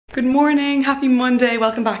Good morning, happy Monday,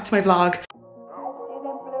 welcome back to my vlog. And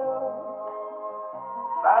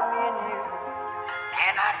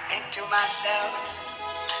I think to myself,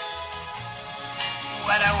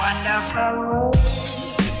 what a wonderful world.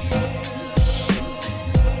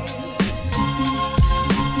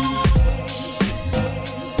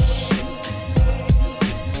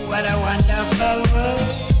 What a wonderful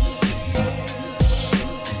world.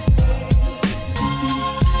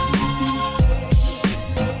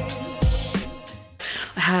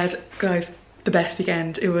 I had, guys, the best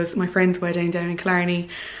weekend. It was my friend's wedding down in Killarney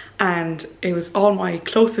and it was all my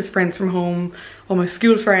closest friends from home, all my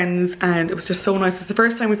school friends, and it was just so nice. It's the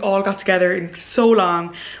first time we've all got together in so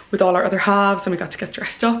long with all our other halves, and we got to get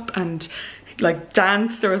dressed up and like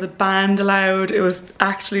dance. There was a band allowed. It was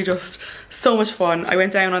actually just so much fun. I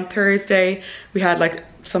went down on Thursday. We had like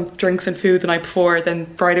some drinks and food the night before. Then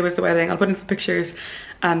Friday was the wedding. I'll put in some pictures.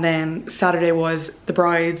 And then Saturday was the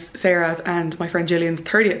bride's, Sarah's, and my friend Gillian's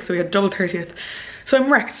 30th. So we had double 30th. So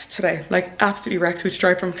I'm wrecked today, like absolutely wrecked. We had to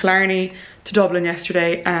drive from Killarney to Dublin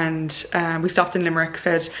yesterday, and we stopped in Limerick,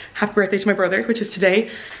 said happy birthday to my brother, which is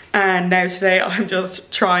today. And now today I'm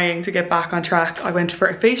just trying to get back on track. I went for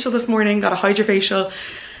a facial this morning, got a hydrofacial.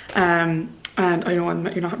 And I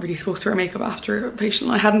know you're not really supposed to wear makeup after a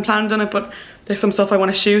facial. I hadn't planned on it, but there's some stuff I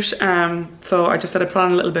want to shoot. So I just said I'd put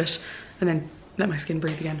on a little bit and then let my skin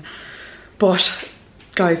breathe again. But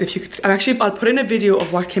guys, if you could, I'll put in a video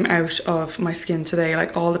of what came out of my skin today,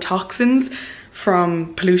 like all the toxins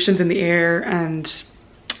from pollutions in the air and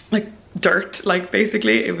like dirt, like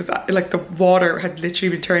basically it was like the water had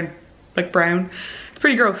literally been turned like brown. It's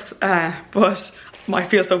pretty gross, but I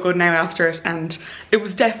feel so good now after it, and it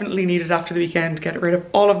was definitely needed after the weekend to get rid of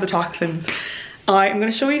all of the toxins. I'm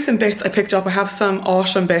going to show you some bits I picked up. I have some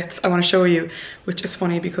autumn bits I want to show you, which is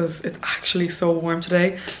funny because it's actually so warm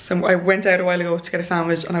today. So I went out a while ago to get a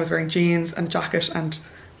sandwich and I was wearing jeans and a jacket and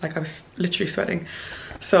like I was literally sweating.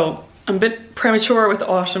 So I'm a bit premature with the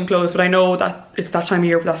autumn clothes, but I know that it's that time of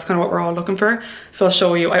year, but that's kind of what we're all looking for. So I'll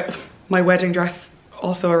show you. My wedding dress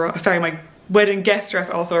also arrived. Sorry, my wedding guest dress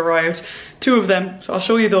also arrived. 2 of them. So I'll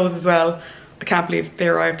show you those as well. I can't believe they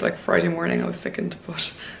arrived like Friday morning. I was sickened,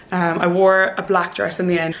 but I wore a black dress in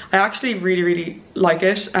the end. I actually really like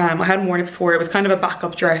it. I hadn't worn it before. It was kind of a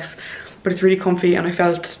backup dress, but it's really comfy and I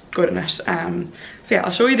felt good in it. So yeah,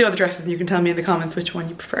 I'll show you the other dresses and you can tell me in the comments which one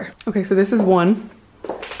you prefer. Okay, so this is one.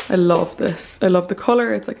 I love this. I love the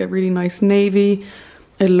color. It's like a really nice navy.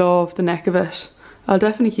 I love the neck of it. I'll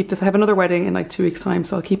definitely keep this. I have another wedding in like 2 weeks time,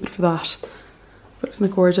 so I'll keep it for that. But isn't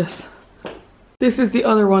it gorgeous? This is the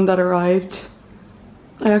other one that arrived.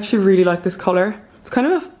 I actually really like this color. It's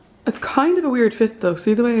kind of a weird fit though.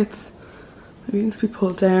 See the way it's, maybe it needs to be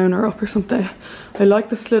pulled down or up or something. I like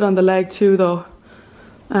the slit on the leg too though.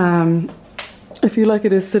 I feel like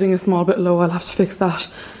it is sitting a small bit low. I'll have to fix that.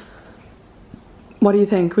 What do you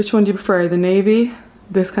think? Which one do you prefer? The navy,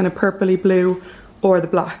 this kind of purpley blue, or the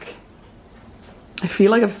black? I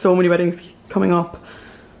feel like I have so many weddings coming up.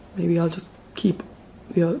 Maybe I'll just keep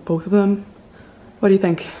both of them. What do you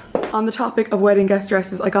think? On the topic of wedding guest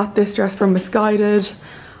dresses, I got this dress from Missguided.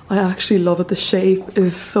 I actually love it. The shape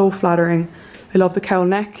is so flattering. I love the cowl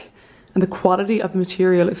neck and the quality of the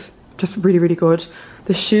material is just really good.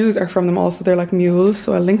 The shoes are from them also. They're like mules,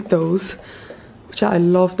 so I'll link those. But yeah, I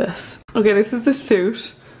love this. Okay, this is the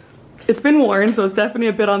suit. It's been worn, so it's definitely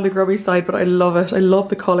a bit on the grubby side, but I love it. I love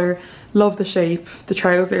the color, love the shape. The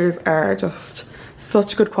trousers are just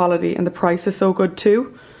such good quality and the price is so good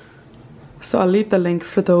too. So I'll leave the link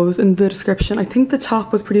for those in the description. I think the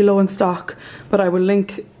top was pretty low in stock, but I will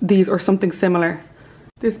link these or something similar.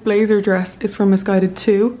 This blazer dress is from Missguided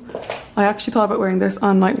too. I actually thought about wearing this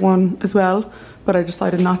on night 1 as well, but I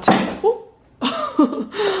decided not to.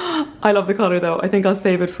 I love the colour though. I think I'll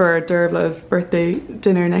save it for Derbla's birthday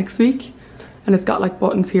dinner next week. And it's got like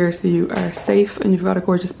buttons here so you are safe, and you've got a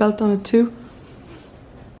gorgeous belt on it too.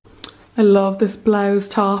 I love this blouse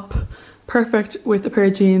top. Perfect with a pair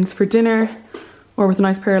of jeans for dinner or with a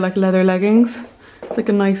nice pair of like leather leggings. It's like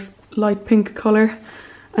a nice light pink colour.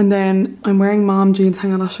 And then I'm wearing mom jeans.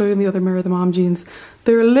 Hang on, I'll show you in the other mirror the mom jeans.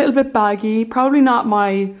 They're a little bit baggy, probably not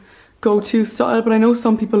my go-to style, but I know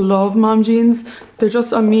some people love mom jeans. They're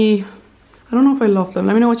just on me. I don't know if I love them.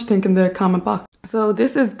 Let me know what you think in the comment box. So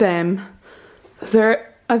this is them.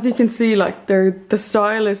 They're, as you can see, like the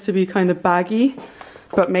style is to be kind of baggy,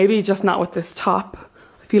 but maybe just not with this top.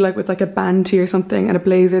 I feel like with like a band tee or something and a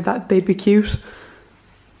blazer that they'd be cute.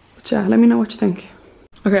 But yeah, let me know what you think.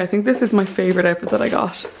 Okay, I think this is my favourite outfit that I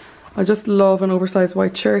got. I just love an oversized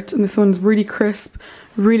white shirt, and this one's really crisp,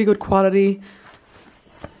 really good quality.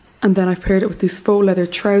 And then I've paired it with these faux leather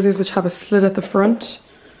trousers which have a slit at the front.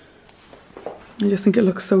 I just think it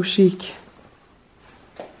looks so chic.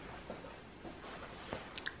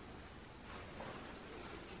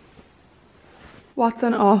 What's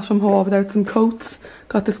an autumn haul without some coats?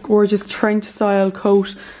 Got this gorgeous trench style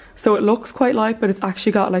coat. So it looks quite light, but it's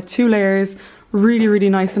actually got like 2 layers. Really, really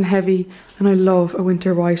nice and heavy. And I love a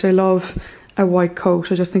winter white. I love a white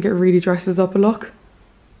coat. I just think it really dresses up a look.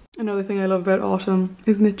 Another thing I love about autumn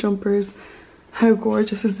is knit jumpers. How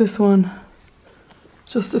gorgeous is this one?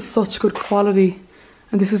 Just is such good quality.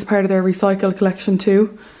 And this is part of their recycled collection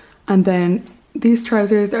too. And then these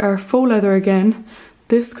trousers are faux leather again.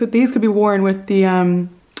 These could be worn with the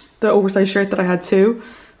oversized shirt that I had too,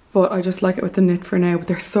 but I just like it with the knit for now. But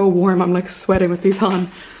they're so warm, I'm like sweating with these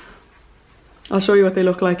on. I'll show you what they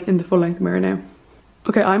look like in the full length mirror now.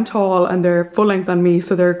 Okay, I'm tall and they're full length on me,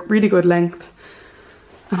 so they're really good length.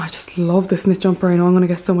 And I just love this knit jumper. I know I'm gonna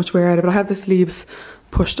get so much wear out of it, but I have the sleeves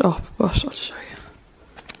pushed up, but I'll show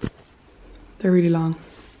you. They're really long.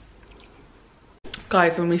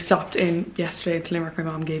 Guys, when we stopped in yesterday to Limerick, my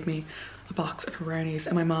mom gave me a box of brownies,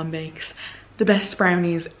 and my mom makes the best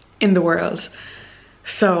brownies in the world.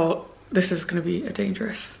 So this is going to be a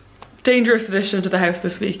dangerous addition to the house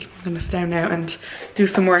this week. I'm going to sit down now and do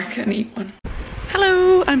some work and eat one.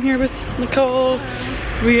 Hello, I'm here with Nicole.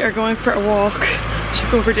 We are going for a walk. She's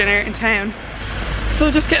going for dinner in town.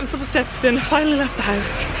 So just getting some steps in. Finally left the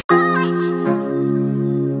house.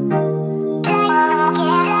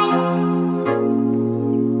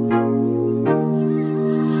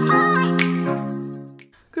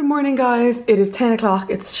 Morning guys, it is 10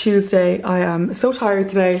 o'clock, it's Tuesday. I am so tired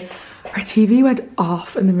today. Our TV went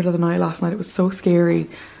off in the middle of the night last night. It was so scary.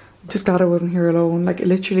 Just glad I wasn't here alone. Like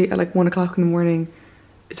literally at like 1 o'clock in the morning,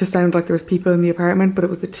 it just sounded like there was people in the apartment, but it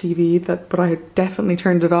was the TV but I had definitely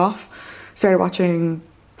turned it off. Started watching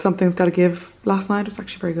Something's Gotta Give last night. It was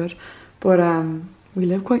actually very good. But we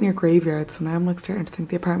live quite near graveyards, so now I'm like starting to think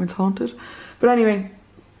the apartment's haunted. But anyway,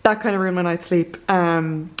 that kind of ruined my night's sleep.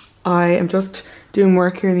 I am just doing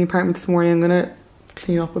work here in the apartment this morning. I'm gonna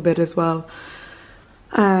clean up a bit as well.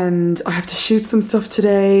 And I have to shoot some stuff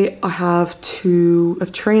today. I have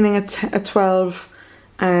training at 12,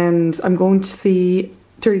 and I'm going to see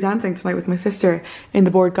Dirty Dancing tonight with my sister in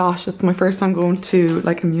the board. Gosh, it's my first time going to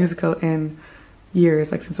like a musical in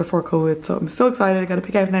years, like since before COVID. So I'm so excited. I gotta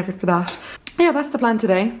pick out an outfit for that. Yeah, that's the plan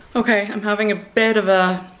today. Okay, I'm having a bit of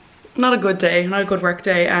not a good day, not a good work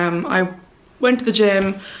day. I went to the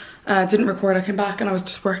gym. Didn't record. I came back and I was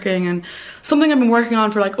just working, and something I've been working on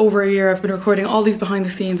for like over a year. I've been recording all these behind the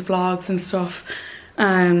scenes vlogs and stuff,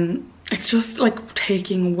 and it's just like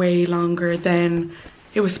taking way longer than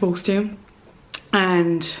it was supposed to.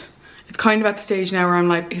 And it's kind of at the stage now where I'm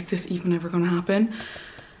like, is this even ever going to happen?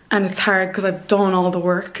 And it's hard because I've done all the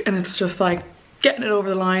work, and it's just like getting it over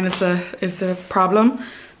the line is the problem.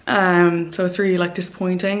 So it's really like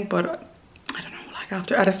disappointing, but I don't know, like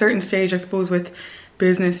after at a certain stage, I suppose with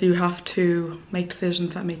business you have to make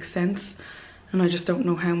decisions that make sense, and I just don't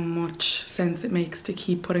know how much sense it makes to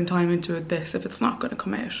keep putting time into this if it's not going to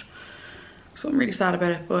come out. So I'm really sad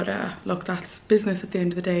about it, but look, that's business at the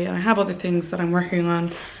end of the day, and I have other things that I'm working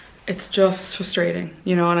on. It's just frustrating,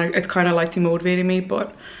 you know, and it's kind of like demotivating me.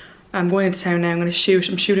 But I'm going into town now. I'm going to shoot.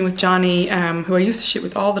 I'm shooting with Johnny, who I used to shoot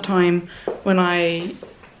with all the time when I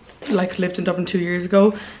like lived in Dublin 2 years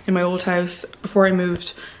ago in my old house before I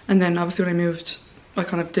moved. And then obviously when I moved I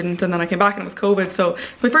kind of didn't, and then I came back and it was COVID, so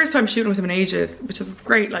it's my first time shooting with him in ages, which is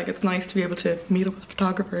great. Like, it's nice to be able to meet up with a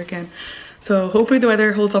photographer again. So hopefully the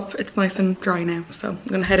weather holds up. It's nice and dry now, so I'm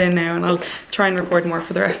gonna head in now and I'll try and record more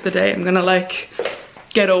for the rest of the day. I'm gonna like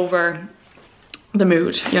get over the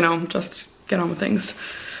mood, you know, just get on with things.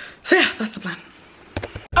 So yeah, that's the plan.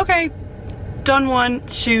 Okay, done one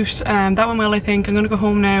shoot. That went well, I think. I'm gonna go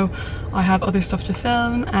home now. I have other stuff to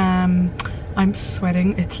film. I'm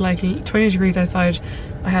sweating. It's like 20 degrees outside.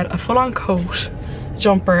 I had a full-on coat,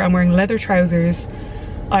 jumper. I'm wearing leather trousers.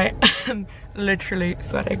 I am literally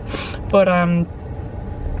sweating, but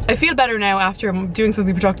I feel better now after I'm doing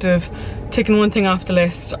something productive, taking one thing off the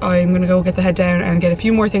list. I'm gonna go get the head down and get a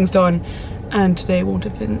few more things done, and today won't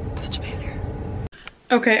have been such a failure.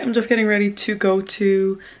 Okay, I'm just getting ready to go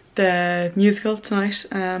to the musical tonight.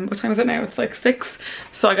 What time is it now? It's like 6,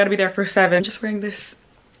 so I gotta be there for 7. Just wearing this,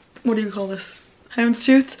 what do you call this,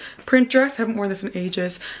 houndstooth print dress. I haven't worn this in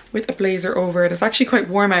ages, with a blazer over it. It's actually quite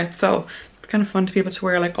warm out, so it's kind of fun to be able to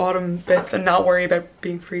wear like autumn bits and not worry about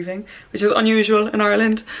being freezing, which is unusual in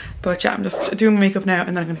Ireland. But yeah, I'm just doing my makeup now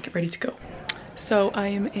and then I'm gonna get ready to go. So I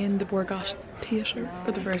am in the Borgosh Theatre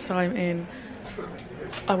for the first time in,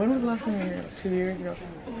 when was the last time we were here? 2 years ago.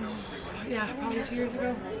 Oh, Yeah, probably 2 years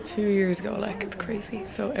ago. 2 years ago, like, it's crazy.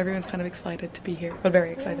 So everyone's kind of excited to be here. Well,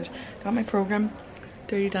 very excited. Got my program,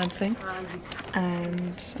 Dirty Dancing,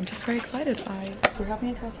 and I'm just very excited. We're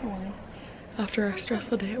having a glass of wine after our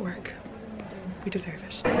stressful day at work. We deserve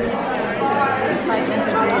it.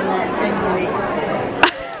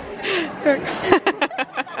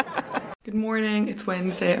 Good morning, it's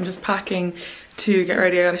Wednesday. I'm just packing to get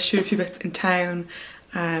ready. I gotta shoot a few bits in town.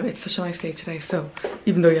 It's such a nice day today, so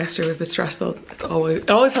even though yesterday was a bit stressful, it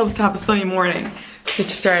always helps to have a sunny morning to get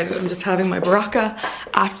you started. I'm just having my baraka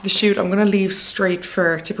after the shoot. I'm gonna leave straight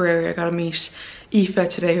for Tipperary. I gotta meet Aoife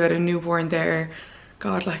today, who had a newborn there.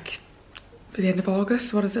 God, like at the end of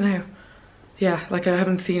August. What is it now? Yeah, like I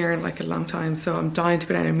haven't seen her in like a long time, so I'm dying to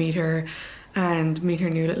go down and meet her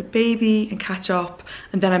new little baby and catch up.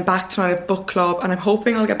 And then I'm back tonight at book club, and I'm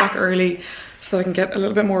hoping I'll get back early so I can get a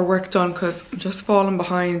little bit more work done because I'm just falling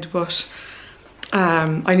behind. But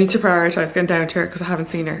I need to prioritize getting down to her because I haven't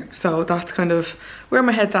seen her, so that's kind of where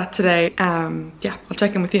my head's at today. Yeah, I'll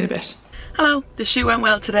check in with you in a bit. Hello, the shoot went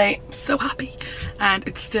well today. I'm so happy, and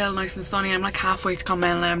it's still nice and sunny. I'm like halfway to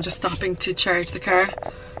Clonmel now. I'm just stopping to charge the car.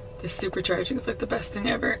 This supercharging is like the best thing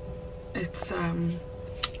ever. It's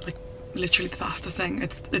like literally the fastest thing.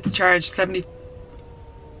 It's charged 70.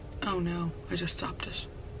 Oh no, I just stopped it.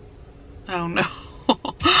 Oh no.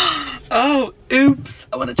 Oh, oops.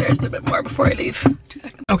 I want to charge it a bit more before I leave. 2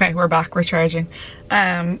 seconds. Okay, we're back, we're charging.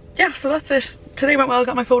 Yeah, so that's it. Today went well,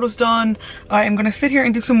 got my photos done. I am gonna sit here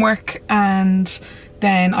and do some work, and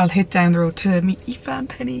then I'll hit down the road to meet Aoife and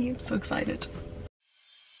Penny. I'm so excited.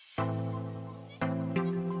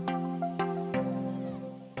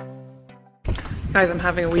 Guys, I'm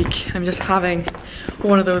having a week. I'm just having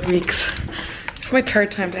one of those weeks. It's my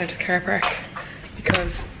 3rd time down to the car park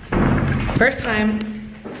because first time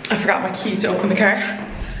I forgot my key to open the car.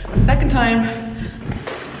 2nd time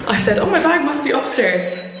I said, oh, my bag must be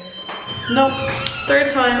upstairs. Nope.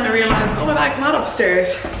 3rd time I realized, oh, my bag's not upstairs.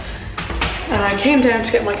 And I came down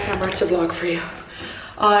to get my camera to vlog for you.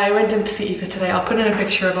 I went in to see Aoife today. I'll put in a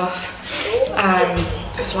picture of us.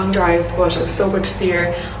 It was a long drive, but it was so good to see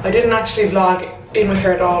her. I didn't actually vlog in with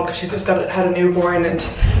her at all because she's just had a newborn and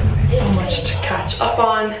so much to catch up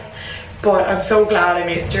on. But I'm so glad I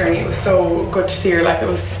made the journey. It was so good to see her. Like, it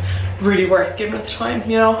was really worth giving it the time,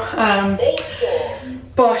 you know.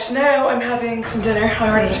 But now I'm having some dinner.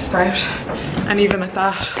 I ordered a Sprout, and even at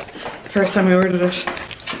that, the first time I ordered it,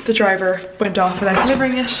 the driver went off without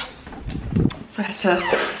delivering it. So I had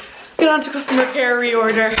to get on to customer care,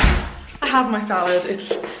 reorder. I have my salad.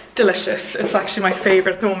 It's delicious. It's actually my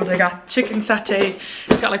favorite at the moment. I got chicken satay.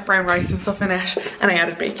 It's got like brown rice and stuff in it, and I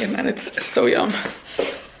added bacon, and it's so yum.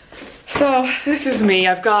 So this is me.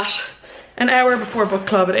 I've got an hour before book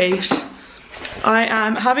club at 8. I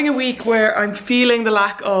am having a week where I'm feeling the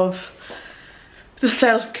lack of the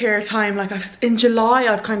self-care time. Like in July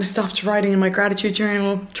I've kind of stopped writing in my gratitude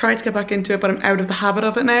journal, tried to get back into it, but I'm out of the habit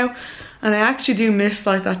of it now. And I actually do miss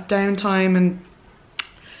like that downtime, and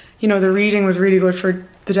you know, the reading was really good for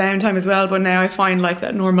the downtime as well, but now I find like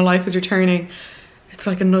that normal life is returning. It's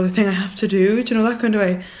like another thing I have to do, you know, that kind of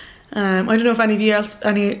way. I don't know if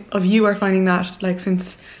any of you are finding that, like,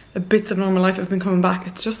 since bits of normal life have been coming back,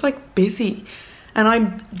 it's just like busy. And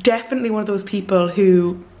I'm definitely one of those people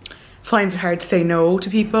who finds it hard to say no to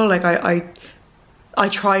people. Like I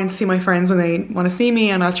try and see my friends when they want to see me,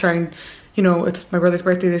 and I'll try and, you know, it's my brother's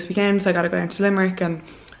birthday this weekend, so I gotta go down to Limerick, and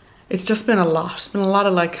it's just been a lot. It's been a lot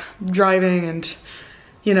of like driving and,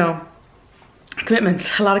 you know, commitments,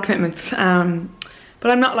 a lot of commitments. But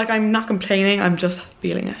I'm not complaining, I'm just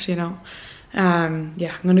feeling it, you know.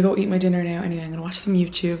 Yeah, I'm gonna go eat my dinner now anyway. I'm gonna watch some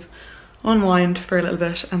YouTube, unwind for a little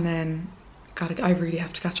bit, and then I really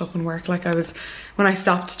have to catch up on work. Like when I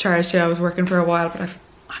stopped to charge, yeah, I was working for a while, but I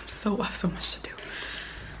have so much to do.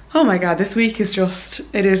 Oh my god, this week is just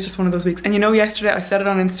one of those weeks. And you know, yesterday I said it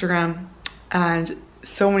on Instagram, and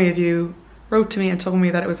so many of you wrote to me and told me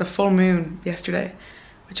that it was a full moon yesterday,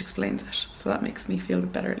 which explains it. So that makes me feel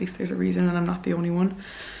better. At least there's a reason and I'm not the only one.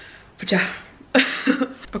 But yeah.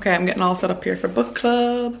 Okay, I'm getting all set up here for book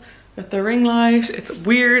club with the ring light. It's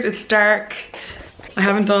weird, it's dark. I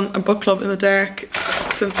haven't done a book club in the dark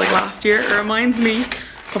since like last year. It reminds me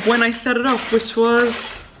of when I set it up, which was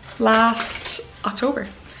last October.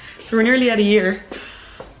 So we're nearly at a year,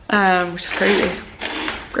 which is crazy.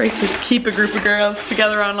 Great to keep a group of girls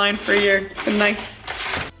together online for a year. It's been nice.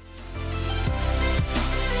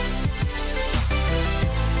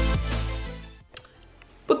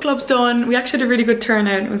 Book club's done. We actually had a really good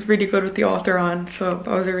turnout. It was really good with the author on, so that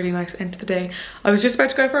was a really nice end to the day. I was just about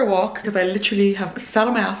to go for a walk because I literally have sat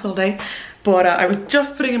on my ass all day, But I was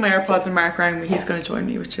just putting in my AirPods and Mark rang me. He's going to join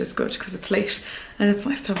me, which is good because it's late and it's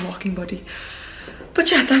nice to have a walking buddy. But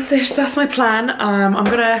yeah, that's it. That's my plan. I'm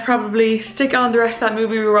gonna probably stick on the rest of that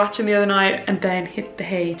movie we were watching the other night and then hit the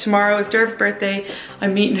hay. Tomorrow is Derv's birthday.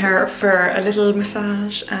 I'm meeting her for a little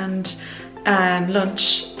massage and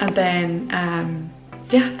lunch, and then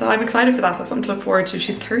yeah, I'm excited for that. That's something to look forward to.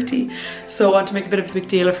 She's 30, so I want to make a bit of a big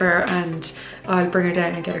deal of her, and I'll bring her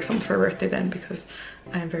down and get her something for her birthday then, because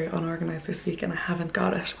I'm very unorganized this week and I haven't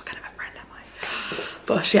got it. What kind of a friend am I?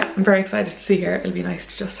 But yeah, I'm very excited to see her. It'll be nice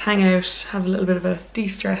to just hang out, have a little bit of a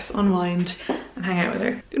de-stress, unwind, and hang out with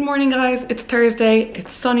her. Good morning, guys. It's Thursday.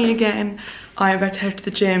 It's sunny again. I'm about to head to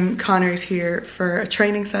the gym. Connor's here for a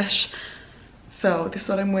training sesh. So this is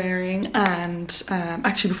what I'm wearing, and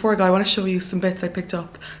actually before I go I want to show you some bits I picked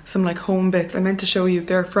up, some like home bits. I meant to show you,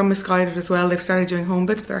 they're from Missguided as well. They've started doing home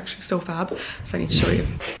bits, they're actually so fab, so I need to show you.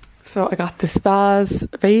 So I got this vase,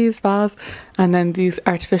 and then these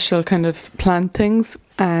artificial kind of plant things,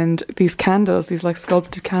 and these candles, these like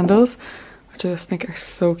sculpted candles, which I just think are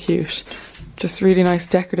so cute. Just really nice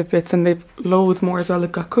decorative bits, and they've loads more as well.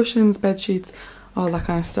 They've got cushions, bed sheets, all that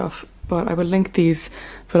kind of stuff. But I will link these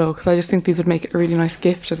below because I just think these would make a really nice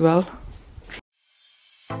gift as well.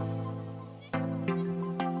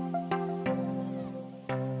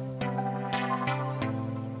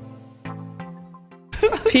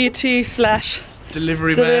 PT slash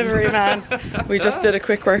delivery man. We just did a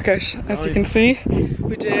quick workout, as you can see.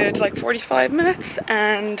 We did like 45 minutes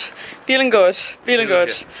and feeling good, feeling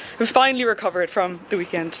good. We've finally recovered from the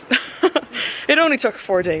weekend. It only took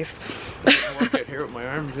 4 days. I work out here with my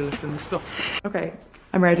arms lifting stuff. Okay,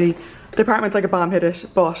 I'm ready. The apartment's like a bomb hit it,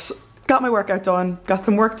 but got my workout done, got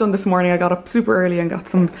some work done this morning. I got up super early and got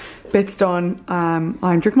some bits done.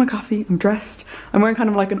 I'm drinking my coffee, I'm dressed. I'm wearing kind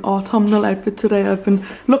of like an autumnal outfit today. I've been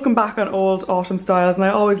looking back on old autumn styles and I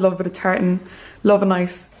always love a bit of tartan, love a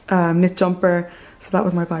nice knit jumper, so that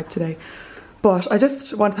was my vibe today. But I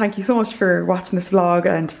just want to thank you so much for watching this vlog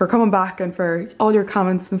and for coming back and for all your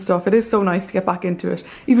comments and stuff. It is so nice to get back into it,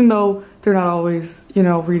 even though they're not always, you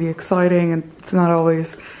know, really exciting and it's not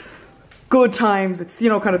always good times. It's, you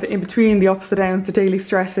know, kind of the in between, the ups, the downs, the daily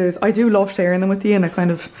stresses. I do love sharing them with you, and it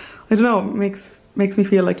kind of, I don't know, makes me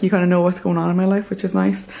feel like you kind of know what's going on in my life, which is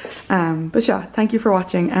nice. But yeah, thank you for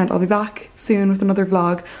watching, and I'll be back soon with another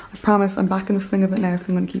vlog. I promise I'm back in the swing of it now, so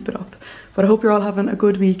I'm going to keep it up. But I hope you're all having a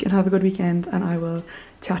good week and have a good weekend, and I will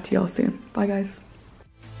chat to you all soon. Bye guys.